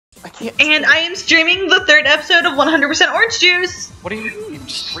I can't. And I am streaming the 3rd episode of 100% Orange Juice. What are you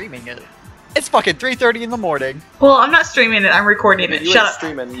streaming it? It's fucking 3:30 in the morning. Well, I'm not streaming it. I'm recording it. You Shut ain't up.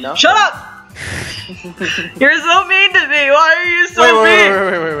 streaming nothing. Shut up! You're so mean to me. Why are you so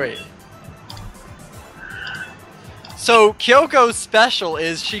mean? Wait. So Kyoko's special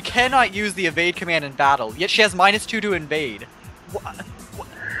is she cannot use the evade command in battle, yet she has -2 to invade. What?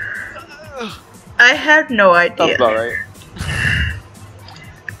 I have no Sounds idea. about right.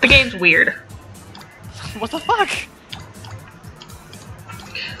 The game's weird. What the fuck?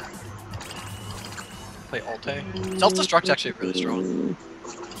 Play Alte. Self-destruct's actually really strong.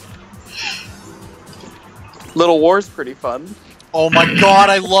 Little War's pretty fun. Oh my god,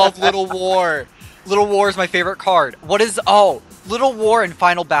 I love Little War. Little War is my favorite card. What is... Oh, Little War and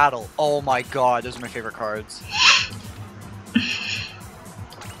Final Battle. Oh my god, those are my favorite cards.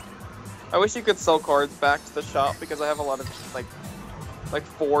 I wish you could sell cards back to the shop because I have a lot of like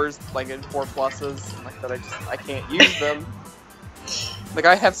 4s, like in 4+s, and like that I can't use them. Like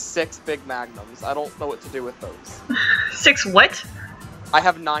I have 6 big magnums. I don't know what to do with those. 6 what? I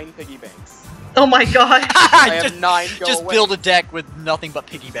have 9 piggy banks. Oh my god. I have 9 go Just away. build a deck with nothing but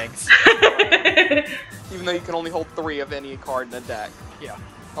piggy banks. Even though you can only hold 3 of any card in a deck. Yeah.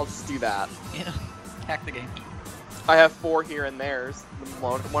 I'll just do that. Yeah. Hack the game. I have 4 here and there's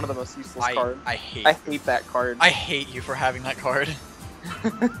one of the most useless cards. I hate that card. I hate you for having that card.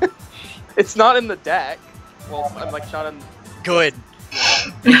 It's not in the deck. Well, I'm like not in. Good.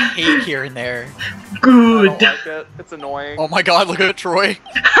 I hate here and there. I Good. don't like it. It's annoying. Oh my god, look at Troy.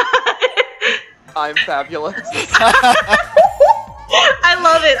 I'm fabulous. I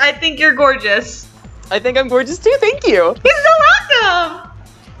love it. I think you're gorgeous. I think I'm gorgeous too. Thank you. You're so welcome.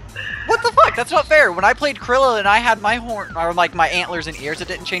 What the fuck? That's not fair. When I played Krilla and I had my horn, or like my antlers and ears, it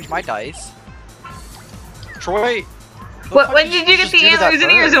didn't change my dice. Troy. When did you get the antlers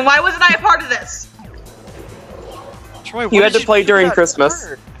and ears, and why wasn't I a part of this? Troy, what You had did to play do during that Christmas.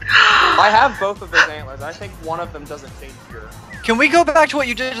 bird? I have both of those antlers. I think one of them doesn't change here. Can we go back to what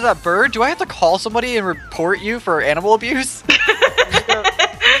you did to that bird? Do I have to call somebody and report you for animal abuse?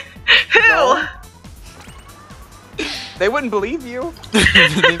 Who? No. They wouldn't believe you.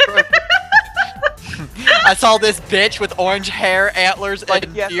 I saw this bitch with orange hair, antlers, Like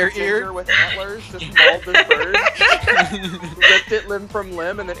and yes, ear a ginger ear. with antlers just mauled this bird, ripped it limb from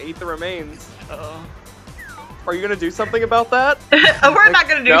limb, and then ate the remains. Are you gonna do something about that? We're not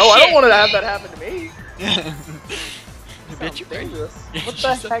gonna do no, shit. I don't want to have that happen to me. Bitch, you Dangerous. Yeah, What she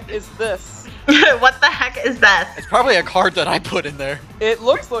the said- heck is this? What the heck is that? It's probably a card that I put in there. It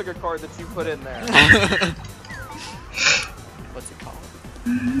looks like a card that you put in there. What's it called?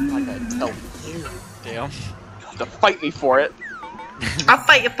 I gotta tell you. Damn. You have to fight me for it. I'll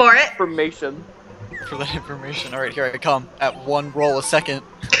fight you for it. Information. For that information. Alright, here I come. At 1 roll a second.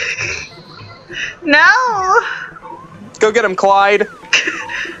 No. Go get him, Clyde.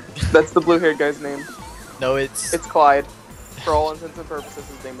 That's the blue-haired guy's name. No, it's... It's Clyde. For all intents and purposes,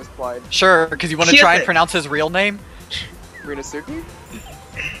 his name is Clyde. Sure, because you want to try and pronounce his real name? Rinosuke?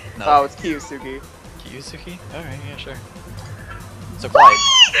 No. Oh, it's Kiyusugi. Kiyusuke? Alright, yeah, sure. So Clyde.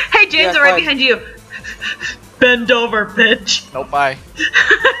 Hey, James, Yeah, I'm right Clyde. behind you. Bend over, bitch. Nope, bye.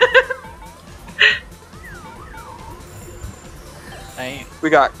 I ain't... We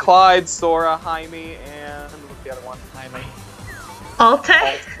got Clyde, Sora, Jaime, and what's the other one? Jaime. Alte?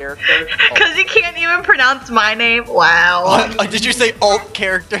 Alt character. Because you can't even pronounce my name. Wow. Did you say alt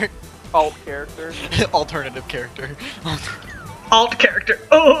character? Alt character. Alternative character. Alt character.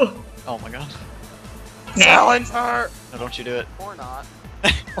 Oh. Oh my god. Challenge her! No, don't you do it. Or not.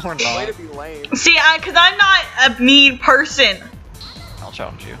 Or Way not. to be lame. See, because I'm not a mean person. I'll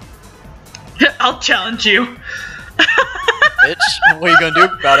challenge you. I'll challenge you. Bitch, what are you gonna do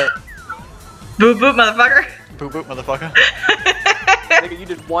about it? Boop boop, motherfucker. Boop boop, motherfucker. Nigga, you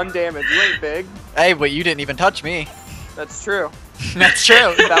did 1 damage. You ain't big. Hey, but you didn't even touch me. That's true. That's true.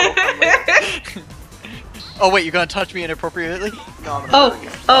 That will come later. Oh wait, you're gonna touch me inappropriately? No, I'm gonna Oh, hurt you.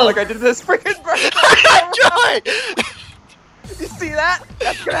 oh. Like I did this freaking bird. Joy! You see that?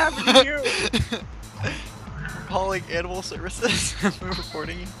 That's gonna happen to you. Calling animal services. I'm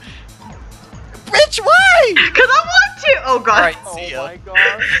reporting you. Bitch, why? Because I want to. Oh, God. Alright, Oh see ya. my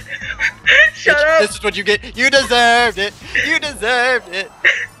gosh. Shut Bitch, up. this is what you get. You deserved it. You deserved it.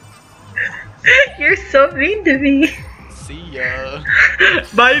 You're so mean to me. See ya.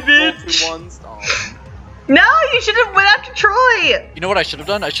 Bye, Roll bitch. 2 1s. Oh. No, you should have went after Troy. You know what I should have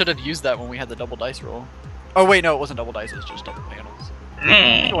done? I should have used that when we had the double dice roll. Oh wait, no, it wasn't double dice. It was just double panels.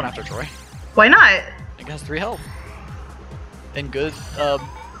 I'm going after Troy. Why not? It has 3 health. And good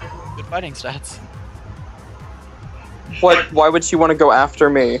fighting stats. What? Why would she want to go after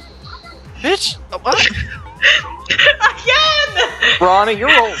me? Bitch! What? Again! Ronnie, your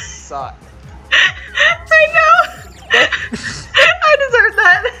rolls suck. I know! I deserve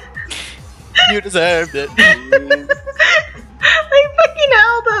that. You deserved it. Like fucking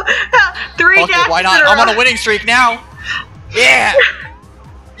hell, though. 3 Fuck it, dashes why not? in a I'm on row. a winning streak now! Yeah!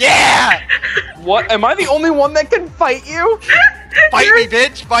 Yeah! What? Am I the only one that can fight you? Fight me,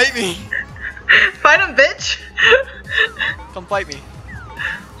 bitch! Fight me! Fight him, bitch! Come fight me.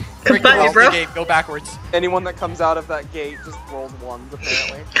 Come Rick, fight go me, off bro. the gate, go backwards. Anyone that comes out of that gate just rolls ones,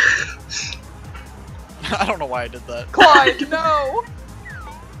 apparently. I don't know why I did that. Clyde, no!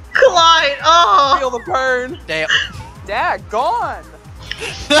 Clyde, oh! Feel the burn. Damn. Dad, gone.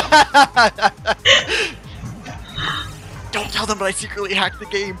 Don't tell them that I secretly hacked the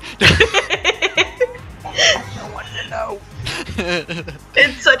game. I wanted to know.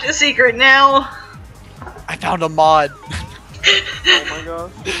 It's such a secret now. I found a mod. Oh my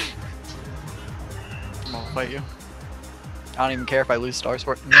gosh. I'm gonna fight you. I don't even care if I lose stars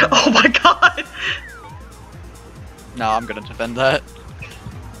for it. Oh my god. No, I'm gonna defend that.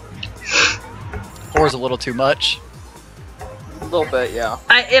 Whore's a little too much. A little bit, yeah.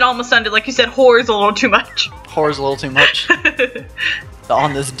 It almost sounded like you said whore's a little too much. Whore's a little too much.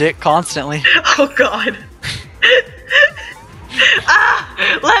 On this dick constantly. Oh god.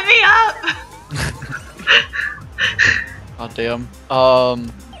 Ah! Let me up! God damn.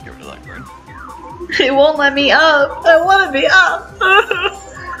 Get rid of that card. It won't let me up. I want to be up.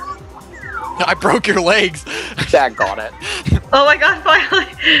 I broke your legs. Dad got it. Oh my god, finally.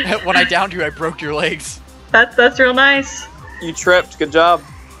 When I downed you, I broke your legs. That's real nice. You tripped. Good job.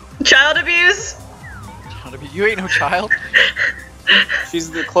 Child abuse? You ain't no child. She's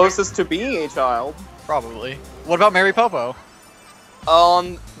the closest to being a child Probably. What about Mary Popo?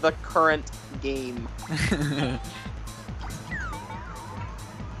 on the current game. I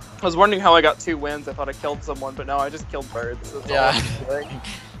was wondering how I got 2 wins. I thought I killed someone, but no, I just killed birds. That's all Yeah. I'm doing.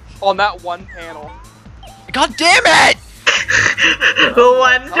 On that one panel. God damn it!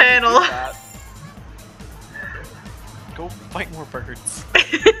 One How panel. did you do that? Go fight more birds.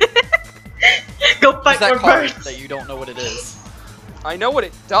 Go What's fight that more card birds. that you don't know what it is? I know what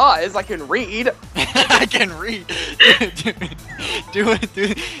it does. I can read. I can read.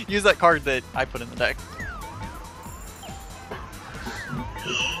 Use that card that I put in the deck.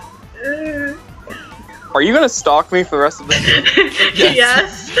 Are you gonna stalk me for the rest of the game? Yes.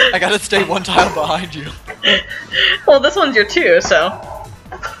 Yes. I gotta stay one tile behind you. Well, this one's your 2, so.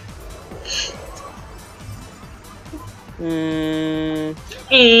 Hmm.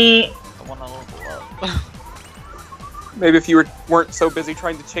 Eh. I wanna level up. Maybe if you weren't so busy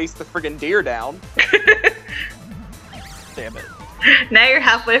trying to chase the friggin' deer down. Damn it. Now you're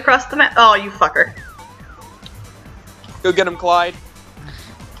halfway across the map. Oh, you fucker. Go get him, Clyde.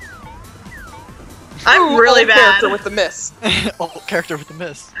 I'm Ooh, really old bad. Character with the miss. Oh, character with the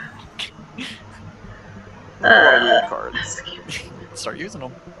miss. A lot of weird cards. Start using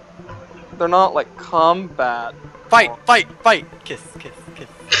them. They're not like combat. Fight, fight, fight! Kiss, kiss, kiss.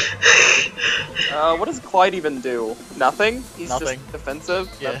 What does Clyde even do? Nothing? He's Nothing. just defensive?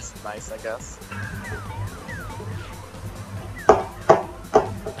 Yeah. That's nice, I guess.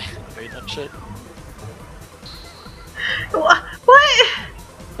 Wait, that shit. What?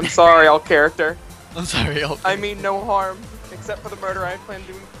 I'm sorry, all character. I'm sorry, I mean no harm, except for the murder I plan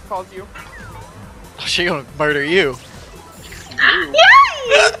to cause you. She gonna murder you. Yay!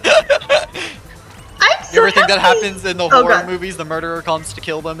 I'm so You ever think that happy. happens in the Oh, horror God. movies? The murderer comes to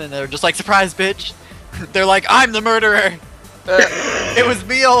kill them and they're just like, surprise, bitch! They're like, I'm the murderer! It was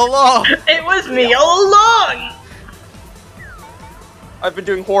me all along! It was me all along! I've been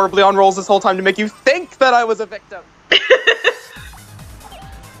doing horribly on rolls this whole time to make you think that I was a victim.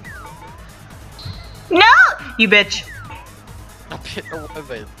 No! You bitch.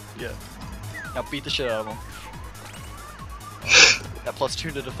 Yeah. Now beat the shit out of him. That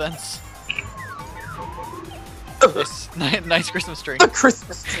 +2 to defense. Nice Christmas tree. A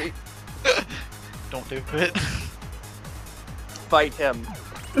Christmas tree. Don't do it. Fight him.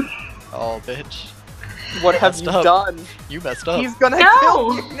 Oh, bitch. What have Messed you up. done? You messed up. He's gonna No.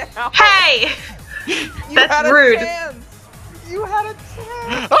 kill you now. Hey! You That's had a rude. chance. You had a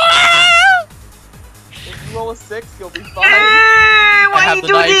chance. Ah! If you roll a 6, you'll be fine. Why have you the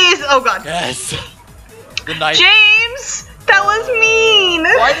do knife. this? Oh god. Yes. The knife. James! That was mean!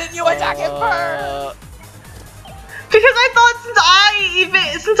 Why didn't you attack him first? Because I thought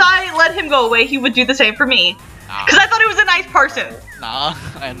since I let him go away, he would do the same for me. Because I thought he was a nice person. Nah,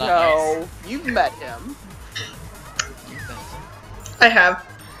 I'm not No, you've met him. I have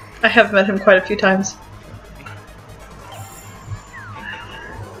met him quite a few times.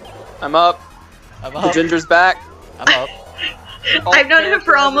 I'm up. I'm The up. Ginger's back. I'm up. I've known him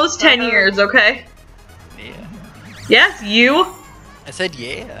for almost 10 years, okay? Yeah. Yes, you. I said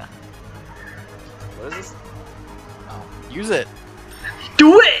yeah. What is this? Oh, use it,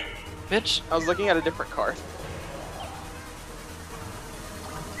 Do it! bitch. I was looking at a different card.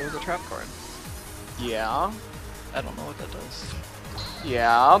 It was a trap card. Yeah. I don't know what that does.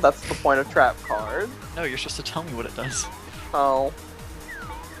 Yeah, that's the point of trap card. No, you're supposed to tell me what it does. Oh.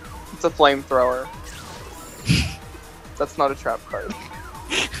 It's a flamethrower. That's not a trap card.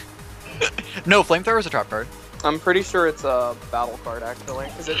 No, flamethrower is a trap card. I'm pretty sure it's a battle card, actually,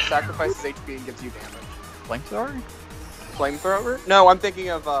 because it sacrifices HP and gives you damage. Flamethrower? Flamethrower? No, I'm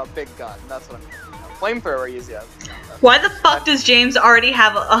thinking of Big Gun. That's what I'm thinking of. Flamethrower is, yes. Why the fuck does James already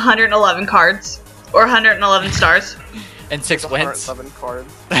have 111 cards? Or 111 stars? And 6 wins. 111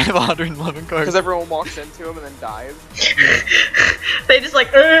 cards. I have 111 cards. Because everyone walks into him and then dies. They just like,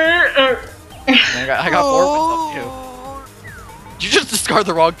 I got 4 wins off you. Did you just discard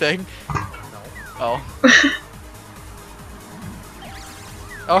the wrong thing? Oh.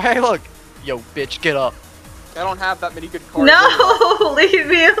 Oh, hey, look. Yo, bitch, get up. I don't have that many good cards. No, leave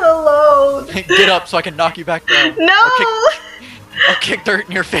me alone. Get up so I can knock you back down. No. I'll kick dirt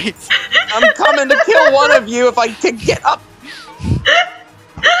in your face. I'm coming to kill one of you if I can get up.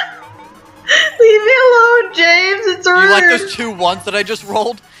 Leave me alone, James. It's rude. You like those 2 1s that I just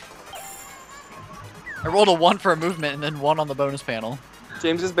rolled? I rolled a 1 for a movement and then 1 on the bonus panel.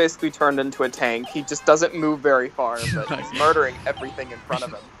 James is basically turned into a tank. He just doesn't move very far, but he's murdering everything in front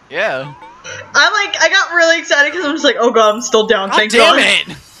of him. Yeah. I got really excited because I'm just like, oh god, I'm still down. God Thank damn God. it!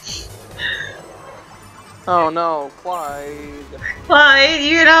 Oh no, Clyde. Why?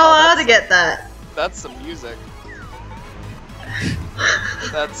 You're not allowed to get that. That's some music.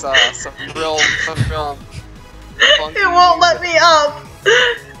 That's some real funky It won't music. let me up.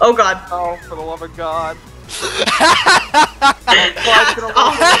 Oh god. Oh, for the love of God. Clyde's gonna Oh,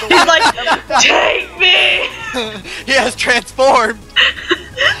 walk he's away. like, take me. He has transformed!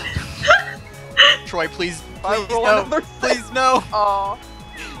 Troy, please, I please roll no. another Please no. Aw.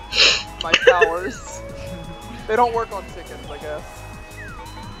 My powers. They don't work on chickens, I guess.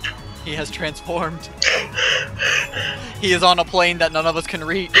 He has transformed. He is on a plane that none of us can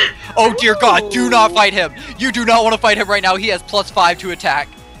reach. Oh dear God, do not fight him. You do not want to fight him right now. He has +5 to attack.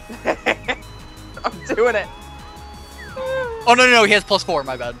 I'm doing it. Oh no, he has +4,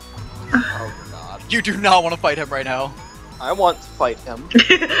 my bad. Oh God. You do not want to fight him right now. I want to fight him.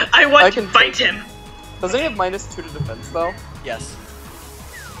 I want I to can fight take him. Doesn't he have -2 to defense though? Yes.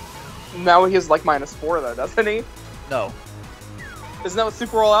 Now he has like -4 though, doesn't he? No. Isn't that what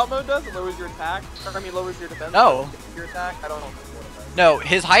Super Roll Out mode does? It lowers your attack? Or, I mean, lowers your defense? No. Your attack? I don't know what it does. No,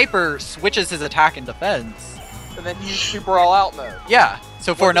 his hyper switches his attack and defense. And then he used Super Roll Out mode. Yeah,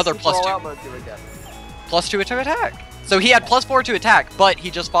 so for What another does Super Roll +2. Out mode do again? +2 to attack. So he had +4 to attack, but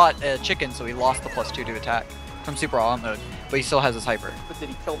he just fought a chicken, so he lost the +2 to attack from Super All Out mode. But he still has his hyper. But did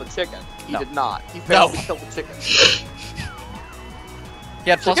he kill the chicken? He No. did not. He failed No. to kill the chicken. He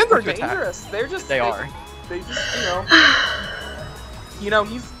had +4 Chickens are to attack. dangerous. They're just They are. They just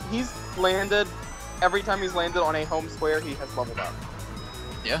he's landed every time he's landed on a home square he has leveled up.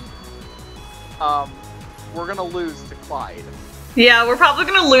 Yeah. We're gonna lose to Clyde. Yeah, we're probably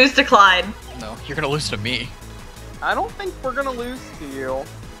gonna lose to Clyde. No, you're gonna lose to me. I don't think we're gonna lose to you.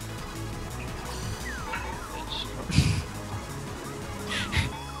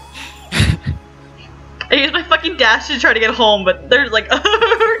 I used my fucking dash to try to get home, but they're like,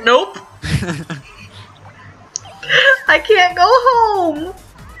 nope. I can't go home.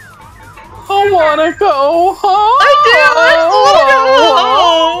 I wanna go home. I do. I want to go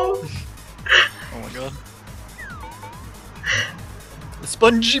home. Oh my god. The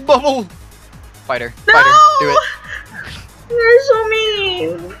spongy bubble! Fighter. No. Fighter. Do it. You're so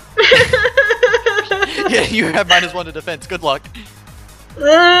mean. Yeah, you have -1 to defense. Good luck.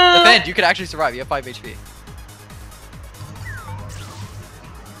 Defend, you could actually survive. You have 5 HP.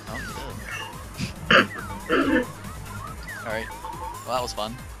 Oh, you did. Alright. Well, that was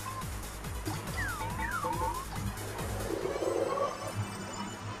fun.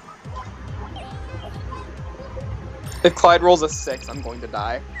 If Clyde rolls a 6, I'm going to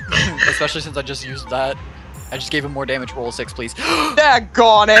die. Especially since I just used that. I just gave him more damage. Roll a 6, please.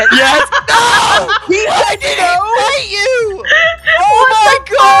 Daggone it! Yes! No! I didn't hate you! Oh my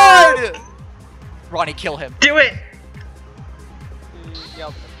god! Ronnie, kill him. Do it.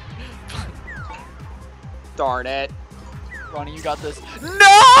 Yep. Darn it. Ronnie, you got this.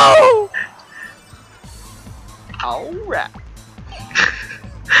 No! Alright.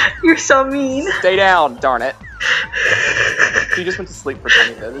 You're so mean. Stay down, darn it. You just went to sleep for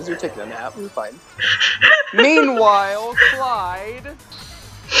 20 minutes. You're taking a nap. You're fine. Meanwhile, Clyde.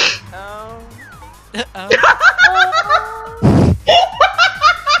 Oh. I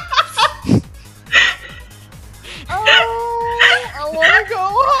wanna go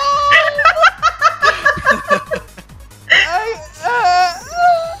home.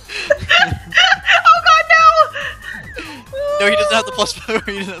 Oh god, no! No, he doesn't have the plus 4.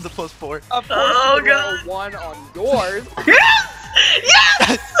 He doesn't have the plus 4. Of course, Oh, you roll God. 1 on yours. Yes!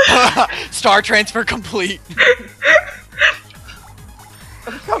 Yes! Star transfer complete.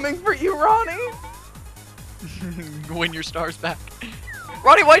 I'm coming for you, Ronnie. Win your stars back.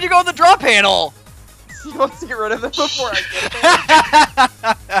 Ronnie, why'd you go on the draw panel? He wants to get rid of them before I get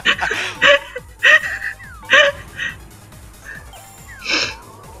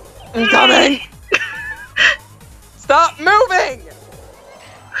there. I'm coming. Stop moving.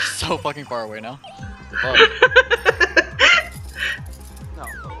 So fucking far away now. No,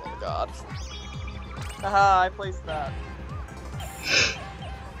 oh my god. Haha, I placed that.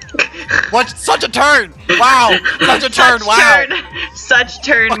 What? Such a turn! Wow! Such a turn! Such Wow! turn. Such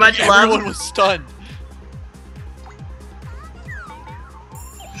turn, Fucking much everyone love. was stunned.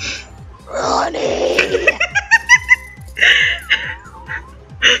 Ronnie.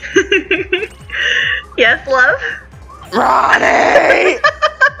 Yes, love? Ronnie.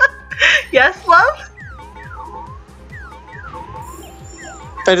 Yes, love?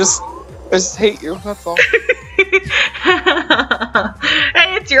 I just hate you. That's all.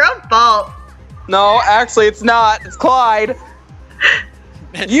 Hey, it's your own fault. No, actually, it's not. It's Clyde.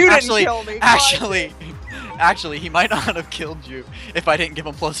 You didn't kill me. Clyde. Actually, he might not have killed you if I didn't give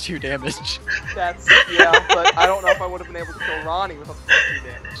him +2 damage. That's yeah, but I don't know if I would have been able to kill Ronnie with a +2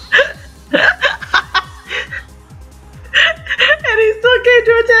 damage. And he still came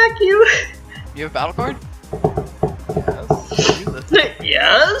to attack you. You have a battle card? Yes.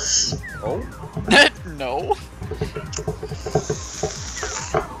 Yes. Oh. No.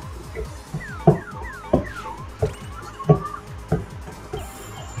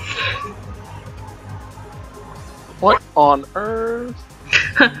 What on earth?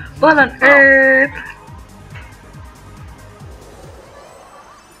 What on earth?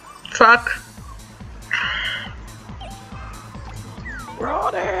 Fuck.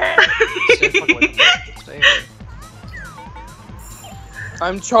 Ronnie. Stay fucking away from me. Stay away.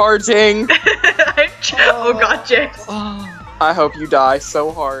 I'm charging. Oh god, James. I hope you die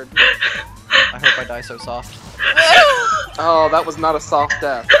so hard. I hope I die so soft. Oh, that was not a soft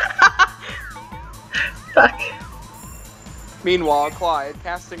death. Fuck. Meanwhile, Clyde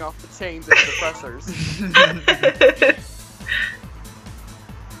casting off the chains and suppressors.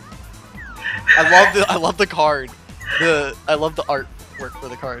 I love the card. I love the artwork for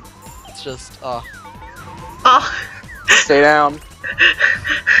the card. It's just Oh. Stay down.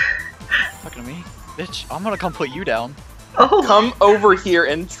 fucking me, bitch. I'm gonna come put you down. Oh. Come over here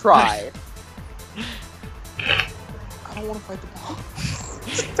and try. I don't want to fight the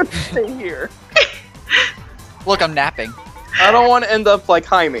boss. Stay here. Look, I'm napping. I don't want to end up like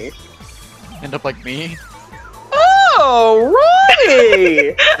Jaime. End up like me. Oh,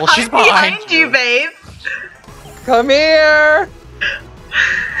 Ronnie! Well, she's I'm behind you. you, babe. Come here!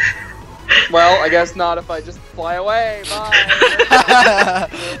 Well, I guess not if I just fly away. Bye.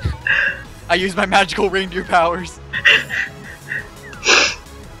 I use my magical reindeer powers.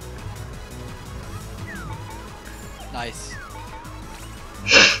 Nice.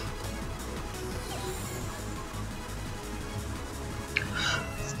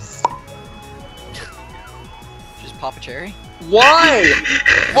 Just pop a cherry? Why?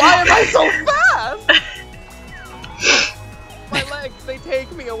 Why am I so fast? My legs, they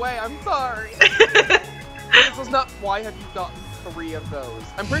take me away. I'm sorry. This was not. Why have you gotten 3 of those?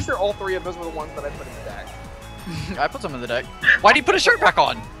 I'm pretty sure all 3 of those were the ones that I put in the deck. I put some in the deck. Why do you put a shirt back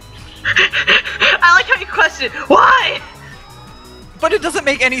on? I like how you question why. But it doesn't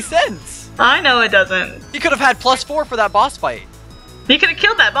make any sense. I know it doesn't. He could have had +4 for that boss fight. You could have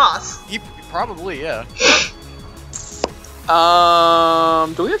killed that boss. He probably, yeah.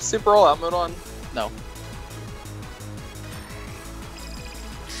 Do we have super all out mode on? No.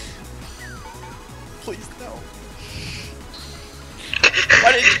 Please no.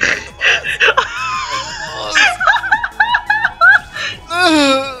 Why did you break the boss?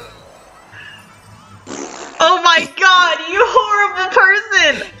 Oh my god, you horrible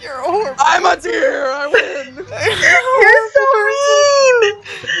person! You're a horrible. I'm a deer. I win. You're so mean!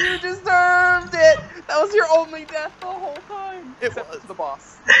 You deserved it. That was your only death the whole time. It Except was. the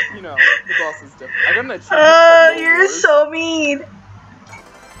boss. You know, the boss is different. I got an achievement. You're Wars. so mean.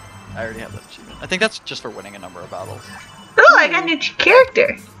 I already have that achievement. I think that's just for winning a number of battles. Oh, I got a new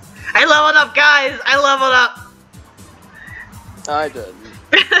character. I leveled up, guys. I leveled up. I didn't.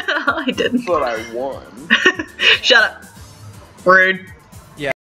 I didn't. But I won. Shut up. Rude.